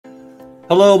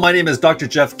Hello, my name is Dr.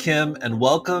 Jeff Kim, and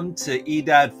welcome to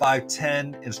EDAD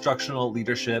 510 Instructional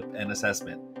Leadership and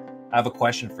Assessment. I have a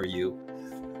question for you.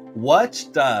 What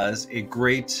does a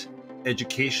great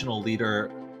educational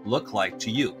leader look like to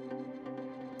you?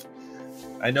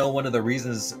 I know one of the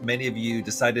reasons many of you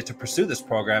decided to pursue this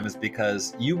program is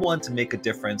because you want to make a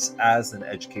difference as an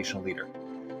educational leader.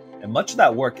 And much of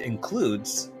that work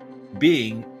includes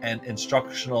being an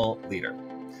instructional leader.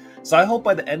 So I hope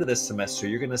by the end of this semester,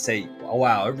 you're going to say, oh,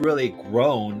 wow, I've really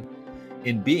grown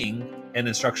in being an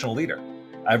instructional leader.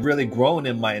 I've really grown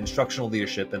in my instructional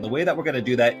leadership. And the way that we're going to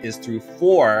do that is through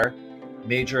 4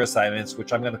 major assignments,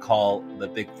 which I'm going to call the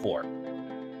Big 4. I'm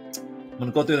going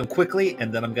to go through them quickly,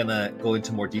 and then I'm going to go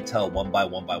into more detail one by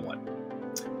one.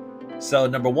 So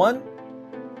number 1,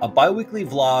 a biweekly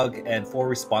vlog and 4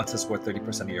 responses worth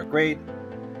 30% of your grade.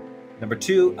 Number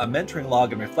 2, a mentoring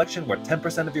log and reflection worth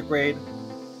 10% of your grade.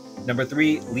 Number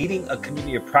 3, leading a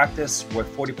community of practice worth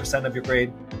 40% of your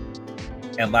grade.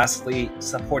 And lastly,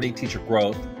 supporting teacher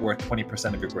growth worth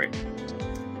 20% of your grade.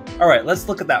 All right, let's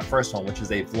look at that first one, which is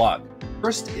a vlog.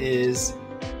 First is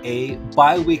a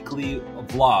bi-weekly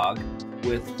vlog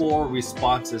with 4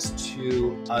 responses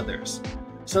to others.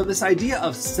 So this idea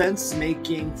of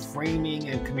sense-making, framing,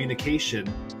 and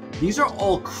communication, these are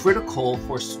all critical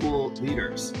for school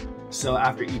leaders. So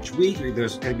after each week,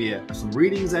 there's going to be some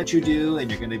readings that you do, and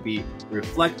you're going to be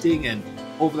reflecting. And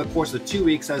over the course of 2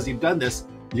 weeks, as you've done this,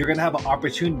 you're going to have an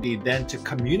opportunity then to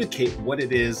communicate what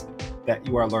it is that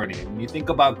you are learning. And when you think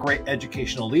about great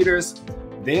educational leaders,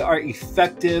 they are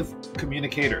effective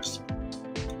communicators.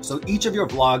 So each of your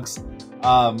vlogs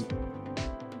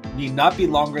need not be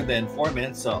longer than 4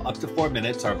 minutes, so up to 4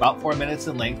 minutes or about 4 minutes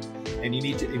in length. And you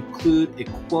need to include a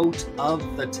quote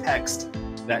of the text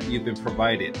that you've been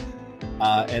provided.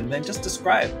 And then just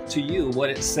describe to you what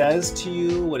it says to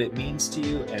you, what it means to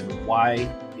you, and why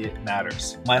it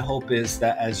matters. My hope is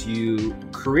that as you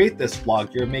create this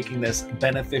vlog, you're making this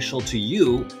beneficial to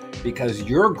you because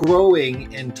you're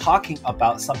growing in talking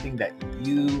about something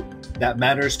that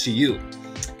matters to you.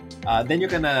 Then you're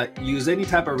gonna use any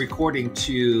type of recording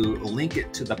to link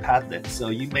it to the Padlet. So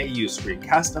you may use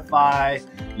Screencastify,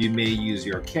 you may use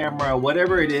your camera,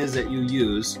 whatever it is that you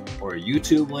use, or a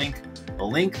YouTube link.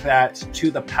 Link that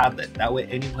to the Padlet. That way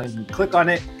anyone can click on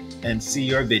it and see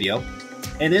your video.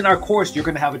 And in our course, you're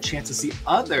going to have a chance to see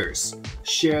others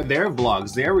share their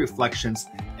vlogs, their reflections.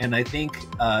 And I think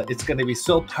it's going to be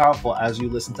so powerful as you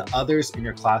listen to others in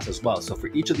your class as well. So for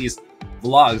each of these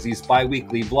vlogs, these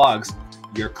bi-weekly vlogs,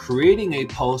 you're creating a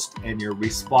post and you're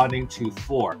responding to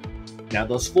 4. Now,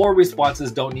 those 4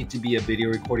 responses don't need to be a video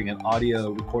recording. An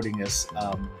audio recording is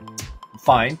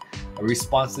fine.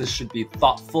 Responses should be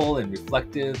thoughtful and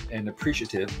reflective and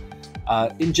appreciative.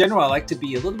 In general, I like to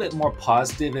be a little bit more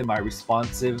positive in my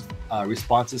responses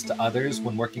to others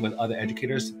when working with other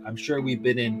educators. I'm sure we've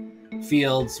been in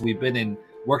fields,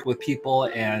 worked with people,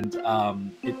 and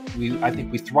I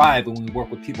think we thrive when we work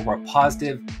with people who are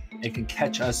positive and can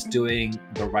catch us doing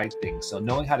the right thing. So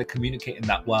knowing how to communicate in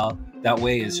that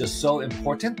way is just so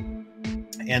important.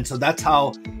 And so that's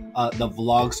how the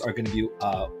vlogs are going to be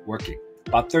working.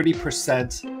 About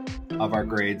 30% of our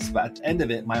grades, but at the end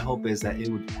of it, my hope is that it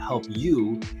would help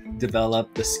you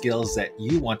develop the skills that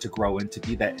you want to grow in to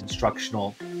be that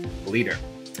instructional leader.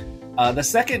 The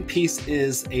second piece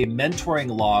is a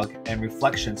mentoring log and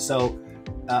reflection. So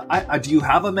do you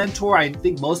have a mentor? I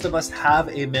think most of us have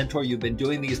a mentor. You've been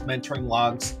doing these mentoring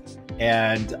logs,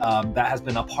 and that has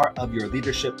been a part of your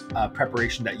leadership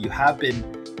preparation that you have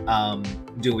been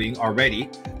doing already.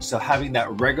 So having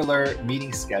that regular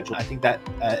meeting schedule, I think that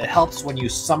it helps when you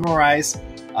summarize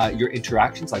your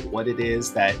interactions, like what it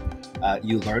is that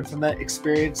you learned from that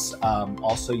experience.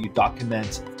 Also, you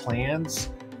document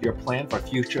your plan for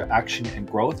future action and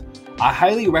growth. I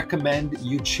highly recommend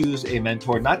you choose a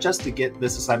mentor, not just to get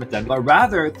this assignment done, but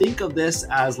rather think of this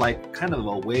as like kind of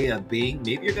a way of being.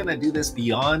 Maybe you're going to do this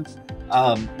beyond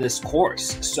this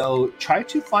course. So try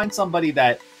to find somebody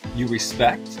that you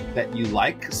respect, that you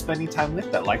like spending time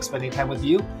with, that likes spending time with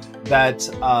you, that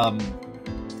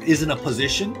is in a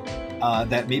position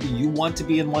that maybe you want to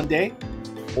be in one day,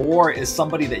 or is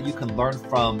somebody that you can learn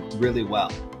from really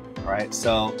well. All right,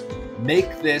 so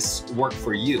make this work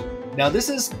for you. Now, this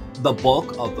is the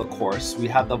bulk of the course. We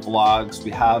have the vlogs,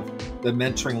 we have the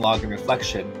mentoring log and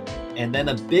reflection, and then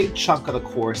a big chunk of the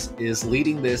course is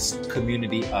leading this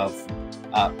community of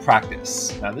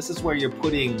practice. Now, this is where you're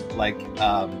putting like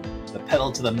the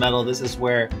pedal to the metal. This is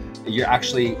where you're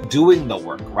actually doing the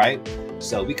work, right?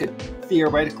 So we could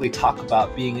theoretically talk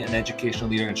about being an educational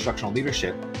leader, instructional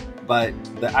leadership, but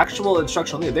the actual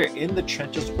instructional leader, they're in the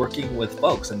trenches working with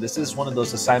folks. And this is one of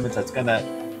those assignments that's gonna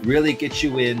really get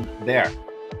you in there.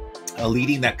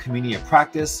 Leading that community of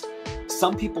practice.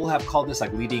 Some people have called this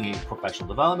like leading a professional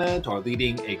development, or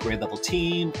leading a grade level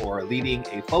team, or leading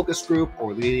a focus group,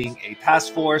 or leading a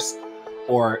task force,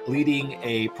 or leading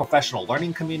a professional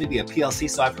learning community, a PLC.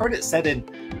 So I've heard it said in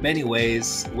many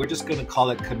ways. We're just going to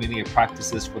call it community of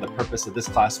practices for the purpose of this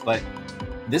class, but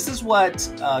this is what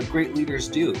great leaders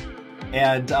do.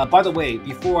 And by the way,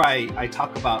 before I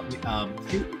talk about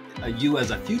you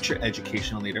as a future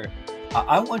educational leader,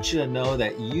 I want you to know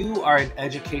that you are an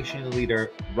educational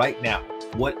leader right now.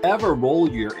 Whatever role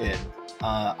you're in,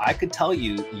 I could tell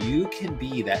you, you can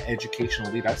be that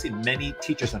educational leader. I've seen many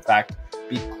teachers, in fact,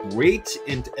 be great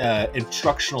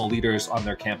instructional leaders on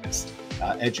their campus.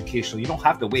 Educational, you don't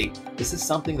have to wait. This is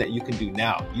something that you can do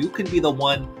now. You can be the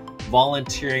one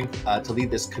volunteering to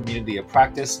lead this community of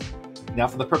practice. Now,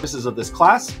 for the purposes of this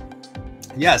class,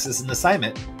 yes, it's an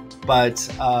assignment,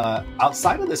 but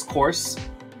outside of this course,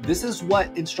 this is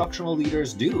what instructional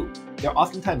leaders do. They're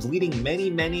oftentimes leading many,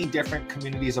 many different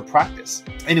communities of practice.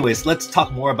 Anyways, let's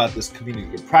talk more about this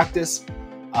community of practice.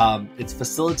 It's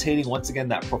facilitating, once again,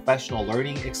 that professional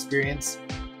learning experience.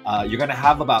 You're going to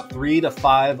have about 3 to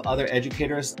 5 other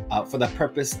educators for the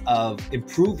purpose of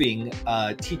improving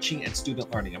teaching and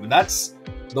student learning. I mean, that's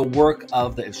the work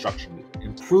of the instructional leader,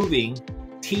 improving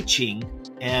teaching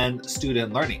and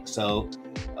student learning. So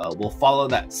we'll follow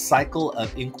that cycle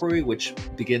of inquiry, which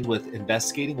begins with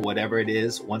investigating whatever it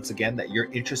is, once again, that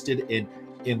you're interested in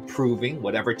improving,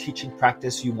 whatever teaching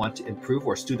practice you want to improve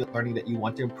or student learning that you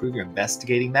want to improve. You're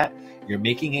investigating that. You're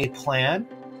making a plan,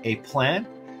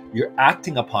 you're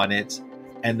acting upon it,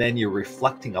 and then you're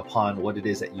reflecting upon what it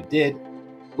is that you did,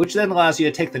 which then allows you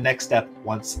to take the next step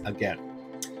once again.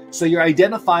 So you're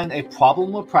identifying a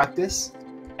problem of practice,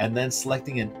 and then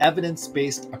selecting an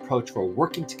evidence-based approach for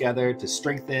working together to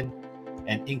strengthen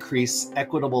and increase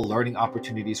equitable learning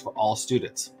opportunities for all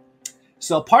students.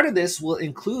 So part of this will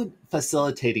include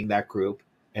facilitating that group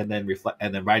and then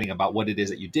writing about what it is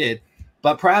that you did.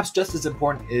 But perhaps just as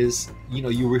important is,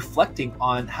 you reflecting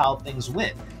on how things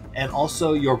went, and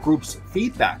also your group's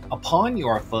feedback upon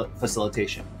your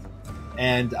facilitation,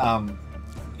 and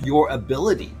your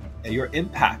ability and your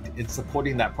impact in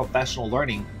supporting that professional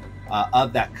learning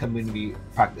of that community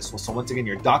practice. So once again,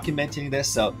 you're documenting this.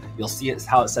 So you'll see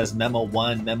how it says memo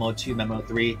 1, memo 2, memo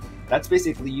 3. That's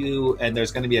basically you. And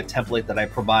there's going to be a template that I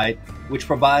provide, which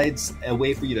provides a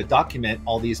way for you to document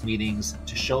all these meetings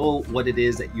to show what it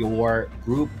is that your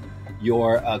group,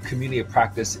 your community of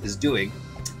practice is doing.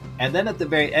 And then at the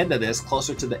very end of this,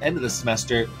 closer to the end of the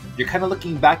semester, you're kind of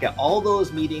looking back at all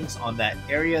those meetings on that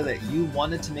area that you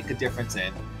wanted to make a difference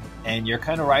in, and you're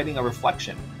kind of writing a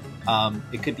reflection.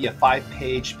 It could be a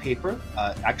 5-page paper.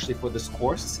 Actually, for this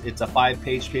course, it's a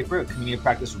 5-page paper, a community of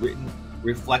practice written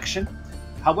reflection.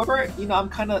 However, I'm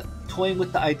kind of toying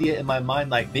with the idea in my mind,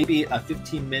 like maybe a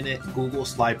 15-minute Google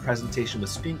slide presentation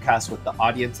with screencasts, with the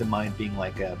audience in mind being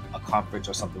like a conference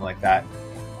or something like that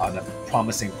on a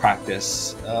promising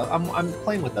practice. I'm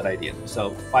playing with that idea.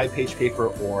 So 5-page paper,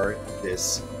 or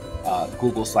this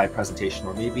Google slide presentation,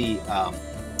 or maybe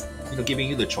giving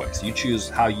you the choice. You choose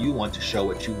how you want to show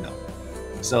what you know.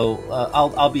 So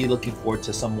I'll be looking forward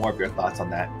to some more of your thoughts on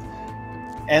that.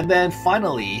 And then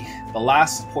finally, the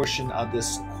last portion of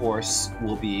this course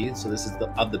will be, so this is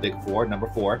of the big 4, number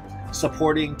 4,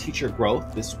 supporting teacher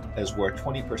growth. This is where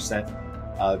 20%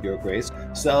 of your grades.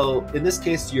 So in this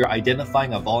case, you're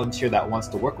identifying a volunteer that wants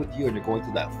to work with you, and you're going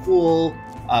through that full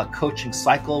coaching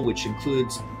cycle, which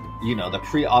includes the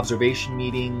pre-observation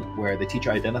meeting where the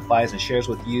teacher identifies and shares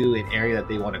with you an area that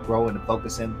they want to grow in and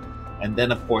focus in. And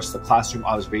then, of course, the classroom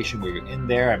observation where you're in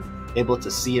there and able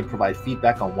to see and provide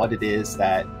feedback on what it is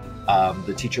that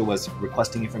the teacher was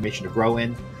requesting information to grow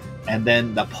in. And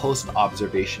then the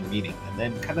post-observation meeting, and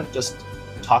then kind of just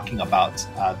talking about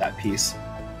that piece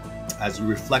as you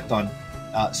reflect on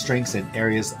strengths and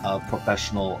areas of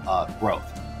professional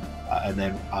growth, and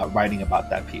then writing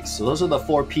about that piece. So those are the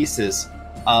 4 pieces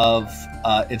of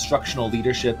instructional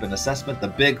leadership and assessment, the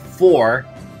big 4.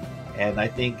 And I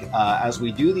think as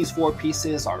we do these 4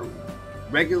 pieces, our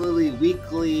regularly,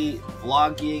 weekly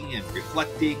vlogging and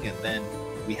reflecting, and then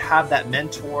we have that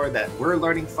mentor that we're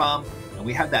learning from, and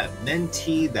we have that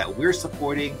mentee that we're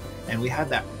supporting, and we have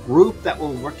that group that we're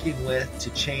working with to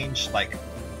change, like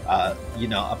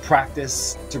a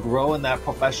practice to grow in that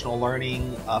professional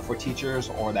learning for teachers,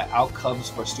 or that outcomes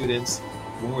for students.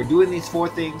 When we're doing these 4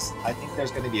 things, I think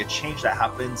there's going to be a change that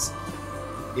happens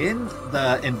in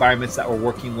the environments that we're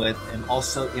working with, and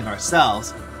also in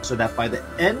ourselves, so that by the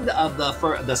end of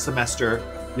the semester,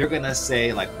 you're going to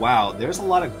say like, wow, there's a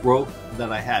lot of growth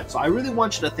that I had. So I really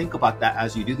want you to think about that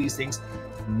as you do these things.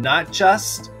 not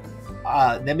just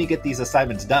let me get these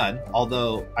assignments done,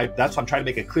 although that's why I'm trying to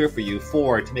make it clear for you,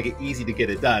 to make it easy to get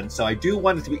it done. So I do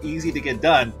want it to be easy to get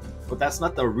done, but that's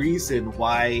not the reason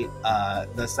why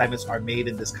the assignments are made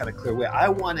in this kind of clear way. I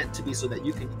want it to be so that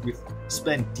you can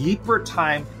spend deeper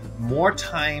time, more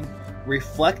time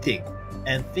reflecting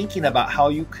and thinking about how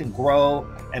you can grow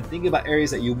and thinking about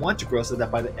areas that you want to grow, so that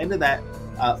by the end of that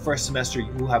first semester,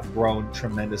 you have grown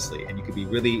tremendously and you can be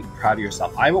really proud of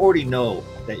yourself. I already know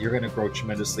that you're going to grow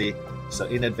tremendously. So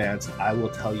in advance, I will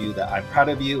tell you that I'm proud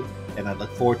of you and I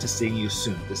look forward to seeing you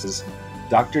soon. This is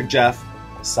Dr. Jeff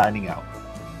signing out.